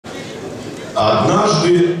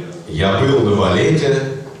Однажды я был на балете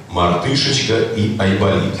 «Мартышечка и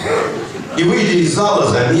Айболит». И, выйдя из зала,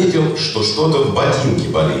 заметил, что что-то в ботинке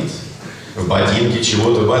болит. В ботинке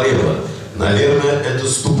чего-то болело. Наверное, это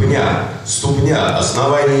ступня,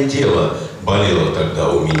 основание тела болело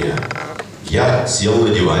тогда у меня. Я сел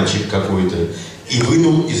на диванчик какой-то и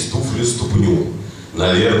вынул из туфли ступню.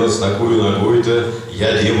 Наверное, с такой ногой-то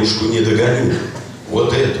я девушку не догоню.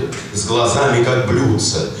 Вот эту, с глазами как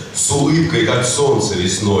блюдца, с улыбкой как солнце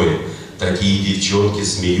весной. Такие девчонки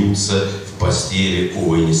смеются в постели,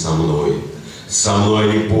 ой, не со мной. Со мной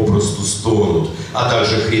они попросту стонут, а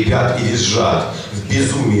также хрипят и визжат, в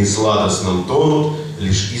безумии сладостном тонут,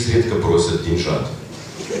 лишь изредка просят деньжат.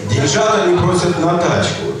 Деньжат они просят на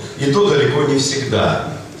тачку, и то далеко не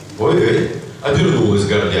всегда. Ой, обернулась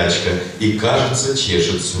гордячка и, кажется,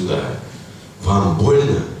 чешет сюда. «Вам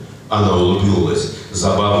больно?» Она улыбнулась,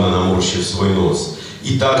 забавно наморщив свой нос.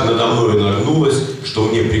 И так надо мной нагнулась, что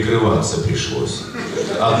мне прикрываться пришлось.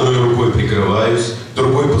 Одной рукой прикрываюсь,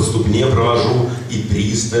 другой по ступне провожу и,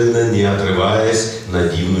 пристально, не отрываясь, на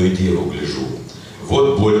дивную деву гляжу.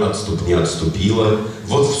 Вот боль от ступни отступила,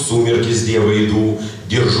 вот в сумерки с девой иду,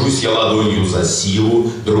 держусь я ладонью за силу,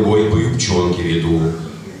 другой по юбчонке веду.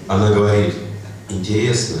 Она говорит: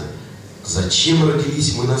 «Интересно, зачем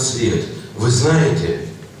родились мы на свет? Вы знаете?»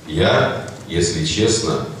 Я, если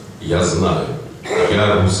честно, я знаю.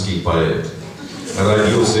 Я русский поэт.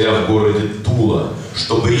 Родился я в городе Тула,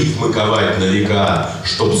 чтоб рифмы ковать на века,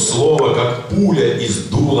 чтоб слово, как пуля из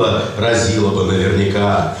дула, разило бы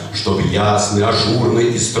наверняка, чтоб ясны, ажурны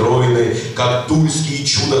и стройны, как тульские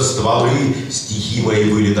чудо-стволы, стихи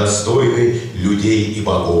мои были достойны людей и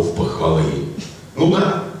богов похвалы. Ну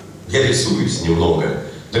да, я рисуюсь немного,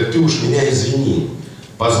 так ты уж меня извини.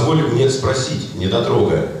 Позволь мне спросить,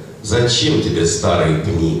 недотрога, зачем тебе старые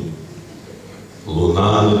пни?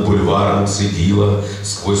 Луна над бульваром цедила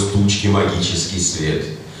сквозь тучки магический свет.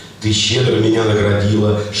 Ты щедро меня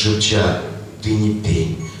наградила, шепча: ты не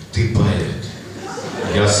пень, ты поэт.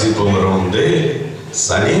 Я сыпал рондели,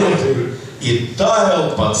 сонеты и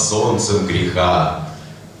таял под солнцем греха.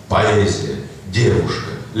 Поэзия,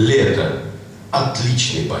 девушка, лето,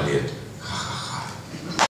 отличный балет.